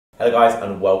Hello guys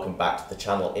and welcome back to the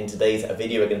channel. In today's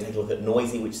video we're going to take a look at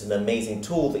Noisy, which is an amazing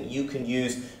tool that you can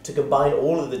use to combine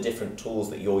all of the different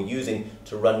tools that you're using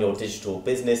to run your digital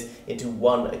business into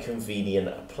one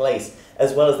convenient place.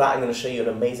 As well as that, I'm going to show you an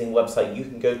amazing website you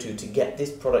can go to get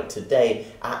this product today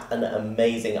at an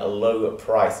amazing low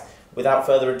price. Without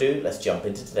further ado, let's jump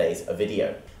into today's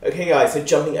video. Okay guys, so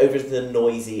jumping over to the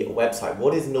Noisy website.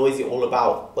 What is Noisy all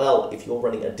about? Well, if you're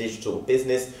running a digital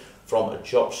business, from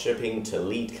job shipping to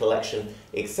lead collection,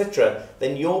 etc.,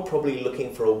 then you're probably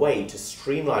looking for a way to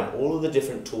streamline all of the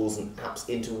different tools and apps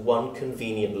into one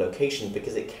convenient location,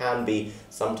 because it can be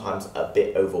sometimes a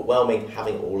bit overwhelming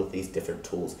having all of these different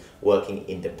tools working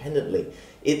independently.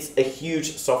 It's a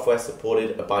huge software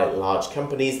supported by large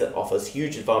companies that offers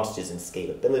huge advantages in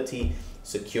scalability,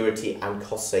 security, and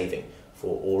cost saving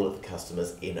for all of the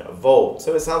customers involved.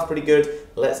 So it sounds pretty good.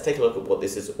 Let's take a look at what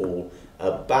this is all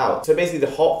about. So basically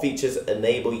the hot features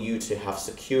enable you to have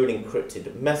secure and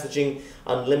encrypted messaging,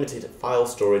 unlimited file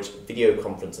storage, video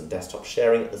conference and desktop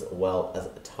sharing, as well as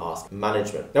task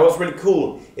management. Now what's really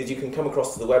cool is you can come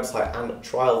across to the website and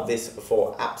trial this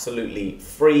for absolutely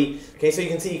free. Okay, so you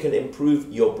can see you can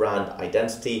improve your brand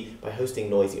identity by hosting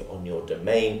Noisy on your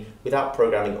domain without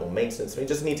programming or maintenance. So you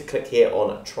just need to click here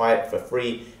on try it for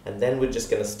free, and then we're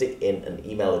just going to stick in an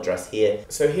email address here.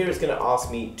 So here it's going to ask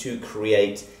me to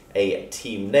create a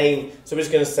team name. So we're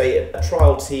just going to say a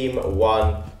trial team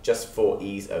 1 just for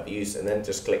ease of use, and then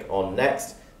just click on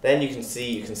next. Then you can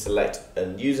see you can select a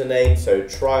username, so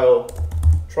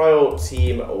trial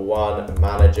team 1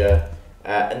 manager,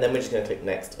 and then we're just going to click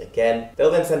next again.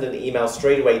 They'll then send an email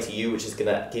straight away to you, which is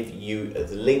going to give you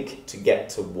the link to get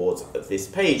towards this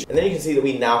page. And then you can see that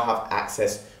we now have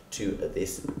access to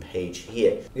this page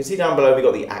here. You can see down below we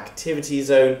got the activity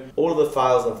zone, all of the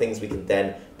files and things we can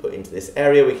then put into this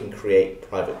area. We can create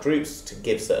private groups to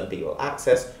give certain people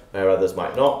access where others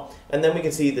might not. And then we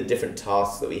can see the different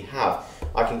tasks that we have.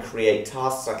 I can create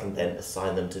tasks, I can then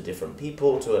assign them to different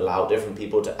people to allow different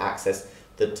people to access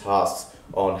the tasks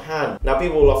on hand. Now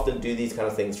people will often do these kind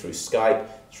of things through Skype,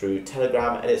 through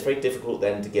Telegram, and it's very difficult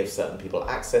then to give certain people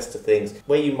access to things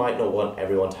where you might not want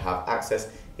everyone to have access,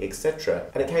 etc.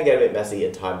 And it can get a bit messy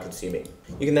and time consuming.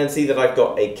 You can then see that I've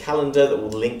got a calendar that will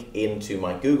link into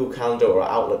my Google Calendar or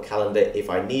Outlook calendar if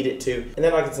I need it to, and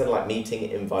then I can send like meeting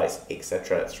invites,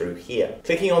 etc. through here.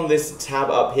 Clicking on this tab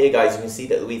up here, guys, you can see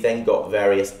that we then got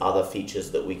various other features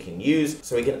that we can use.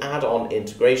 So we can add on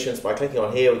integrations. By clicking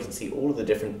on here, we can see all of the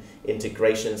different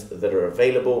integrations that are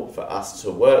available for us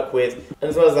to work with, and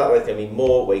as well as that, there's going to be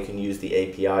more where you can use the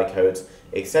API codes,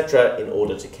 etc. in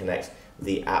order to connect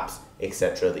the apps,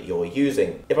 etc. that you're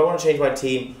using. If I want to change my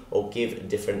team or give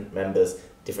different members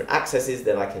different accesses,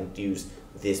 then I can use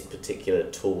this particular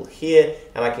tool here,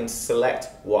 and I can select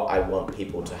what I want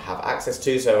people to have access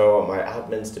to. So I want my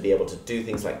admins to be able to do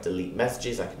things like delete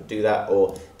messages, I can do that,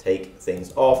 or take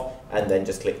things off, and then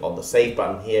just click on the save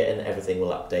button here and everything will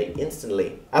update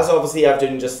instantly. As obviously I've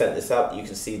just set this up, you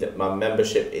can see that my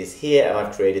membership is here and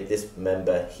I've created this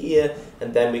member here,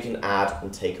 and then we can add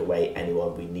and take away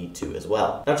anyone we need to as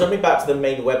well. Now jumping back to the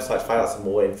main website to find out some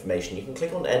more information, you can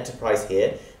click on Enterprise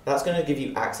here. That's going to give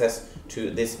you access to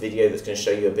this video that's going to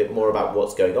show you a bit more about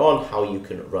what's going on, how you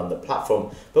can run the platform.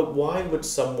 But why would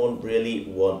someone really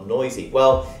want Noisy?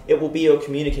 Well, it will be your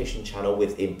communication channel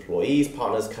with employees,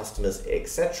 partners, customers,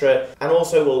 etc. and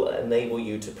also will enable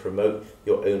you to promote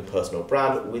your own personal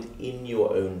brand within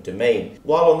your own domain.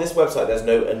 While on this website there's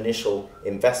no initial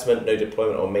investment, no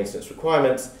deployment or maintenance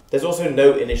requirements, there's also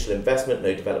no initial investment,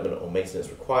 no development or maintenance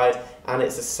required, and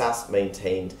it's a SaaS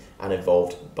maintained and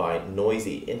evolved by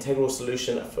Noisy, integral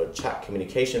solution for chat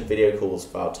communication, video calls,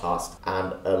 file tasks,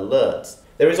 and alerts.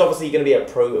 There is obviously going to be a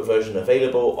pro version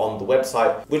available on the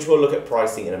website, which we'll look at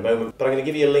pricing in a moment, but I'm going to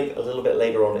give you a link a little bit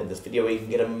later on in this video where you can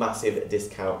get a massive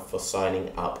discount for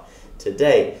signing up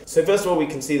today. So first of all, we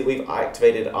can see that we've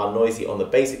activated our Noisy on the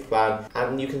basic plan,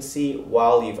 and you can see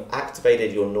while you've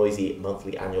activated your Noisy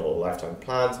monthly, annual or lifetime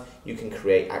plans, you can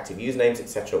create active usernames,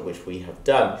 etc., which we have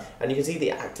done. And you can see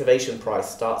the activation price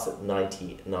starts at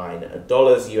 $99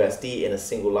 USD in a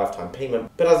single lifetime payment.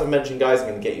 But as I mentioned, guys, I'm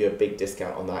going to get you a big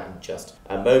discount on that in just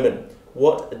a moment.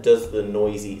 What does the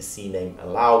Noisy CNAME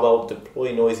allow? Well,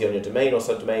 deploy Noisy on your domain or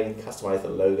subdomain, customize the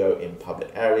logo in public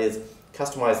areas,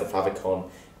 customize the favicon,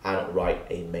 and write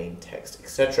a main text,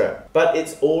 etc. But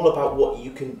it's all about what you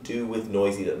can do with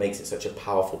Noisy that makes it such a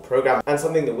powerful program, and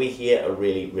something that we here are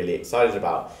really excited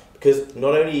about. Because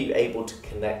not only are you able to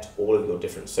connect all of your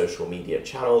different social media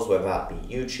channels, whether that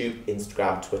be YouTube,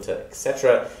 Instagram, Twitter,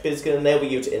 etc., but it's going to enable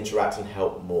you to interact and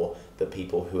help more the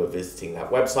people who are visiting that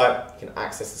website. You can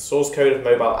access the source code of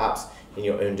mobile apps in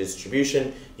your own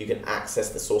distribution. You can access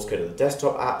the source code of the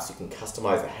desktop apps, you can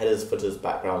customize the headers, footers,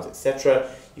 backgrounds, etc.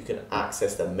 You can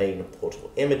access the main portal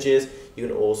images. You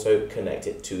can also connect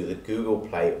it to the Google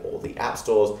Play or the App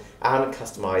Stores and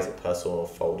customize personal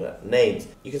folder names.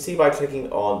 You can see by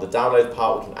clicking on the download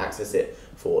part, we can access it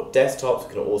for desktops.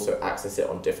 We can also access it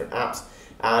on different apps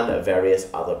and various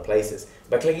other places.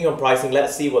 By clicking on pricing,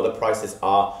 let's see what the prices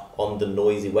are on the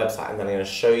Noisy website, and then I'm going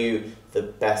to show you the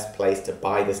best place to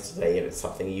buy this today if it's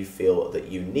something you feel that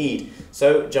you need.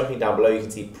 So jumping down below, you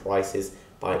can see prices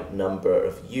by number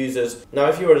of users. Now,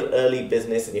 if you're an early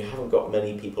business and you haven't got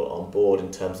many people on board in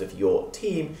terms of your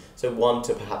team, so 1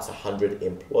 to perhaps 100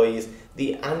 employees,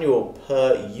 the annual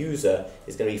per user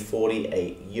is going to be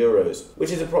 48 euros, which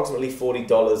is approximately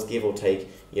 $40, give or take,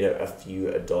 you know, a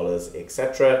few dollars,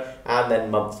 etc. And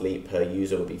then monthly per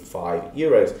user would be 5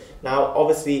 euros. Now,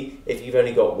 obviously, if you've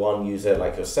only got one user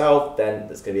like yourself, then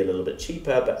it's going to be a little bit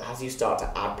cheaper. But as you start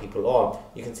to add people on,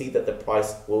 you can see that the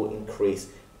price will increase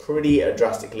pretty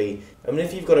drastically. I mean,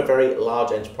 if you've got a very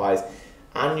large enterprise,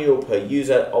 annual per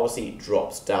user obviously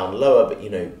drops down lower, but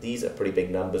you know, these are pretty big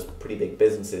numbers, pretty big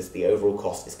businesses. The overall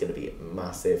cost is going to be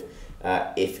massive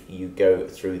if you go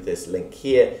through this link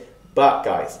here. But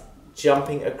guys,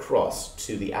 jumping across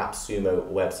to the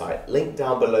AppSumo website, link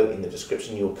down below in the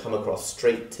description, you'll come across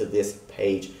straight to this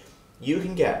page. You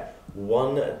can get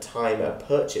one-time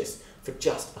purchase for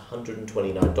just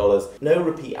 $129. No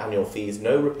repeat annual fees,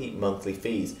 no repeat monthly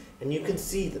fees. And you can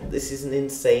see that this is an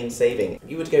insane saving. If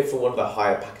you were to go for one of the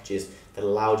higher packages that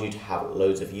allowed you to have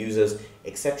loads of users,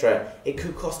 etc., it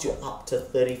could cost you up to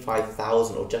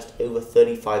 $35,000 or just over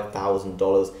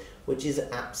 $35,000, which is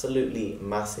absolutely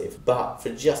massive. But for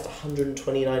just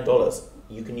 $129,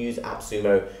 you can use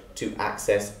AppSumo to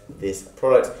access this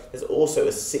product. There's also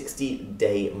a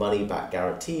 60-day money-back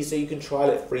guarantee, so you can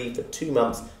trial it free for 2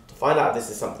 months to find out if this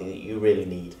is something that you really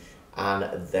need,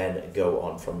 and then go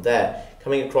on from there.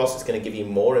 Coming across, it's going to give you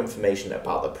more information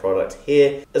about the product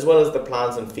here, as well as the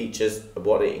plans and features of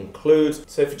what it includes.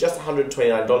 So for just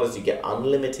 $129, you get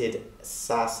unlimited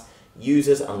SaaS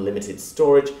users, unlimited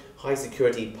storage, high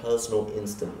security personal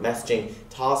instant messaging,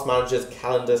 task managers,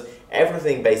 calendars,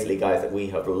 everything basically, guys, that we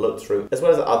have looked through, as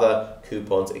well as other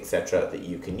coupons, etc. that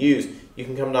you can use. You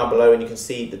can come down below and you can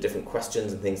see the different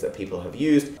questions and things that people have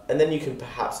used, and then you can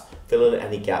perhaps fill in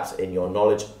any gaps in your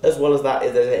knowledge. As well as that,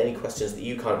 if there's any questions that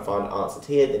you can't find answered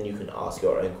here, then you can ask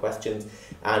your own questions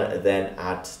and then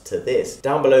add to this.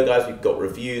 Down below, guys, we've got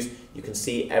reviews. You can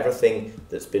see everything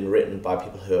that's been written by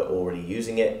people who are already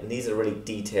using it, and these are really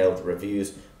detailed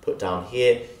reviews put down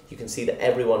here. You can see that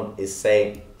everyone is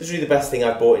saying, this is really the best thing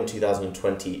I've bought in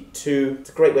 2022. It's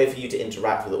a great way for you to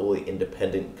interact with all the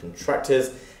independent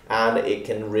contractors, and it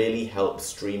can really help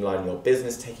streamline your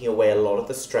business, taking away a lot of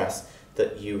the stress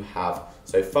that you have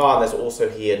so far. And there's also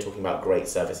here talking about great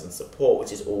service and support,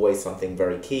 which is always something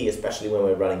very key, especially when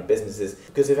we're running businesses,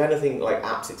 because if anything like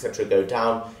apps, etc. go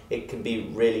down, it can be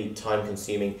really time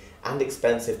consuming and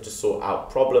expensive to sort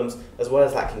out problems, as well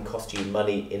as that can cost you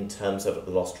money in terms of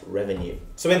lost revenue.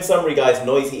 So in summary, guys,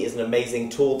 Noisy is an amazing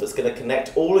tool that's going to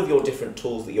connect all of your different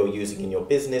tools that you're using in your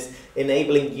business,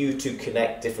 enabling you to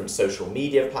connect different social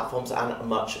media platforms and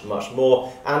much, much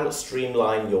more, and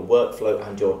streamline your workflow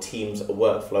and your team's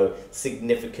workflow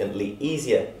significantly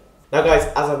easier. Now, guys,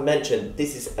 as I mentioned,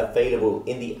 this is available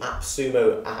in the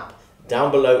AppSumo app.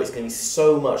 Down below, it's going to be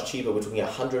so much cheaper. We're talking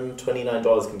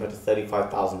 $129 compared to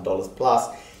 $35,000 plus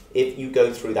if you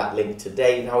go through that link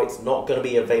today. Now, it's not going to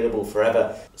be available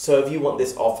forever. So if you want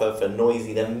this offer for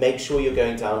Noisy, then make sure you're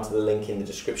going down to the link in the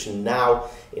description now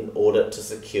in order to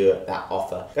secure that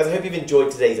offer. Guys, I hope you've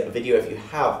enjoyed today's video. If you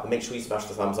have, make sure you smash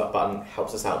the thumbs up button. It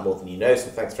helps us out more than you know. So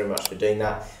thanks very much for doing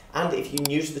that. And if you're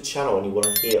new to the channel and you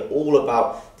want to hear all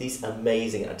about these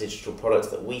amazing digital products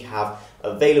that we have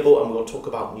available, and we'll talk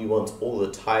about new ones all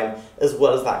the time, as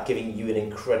well as that giving you an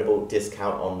incredible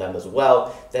discount on them as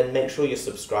well, then make sure you're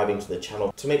subscribing to the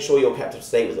channel to make sure you're kept up to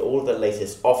date with all of the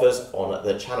latest offers on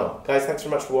the channel. Guys, thanks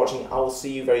very much for watching. I will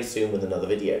see you very soon with another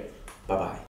video. Bye-bye.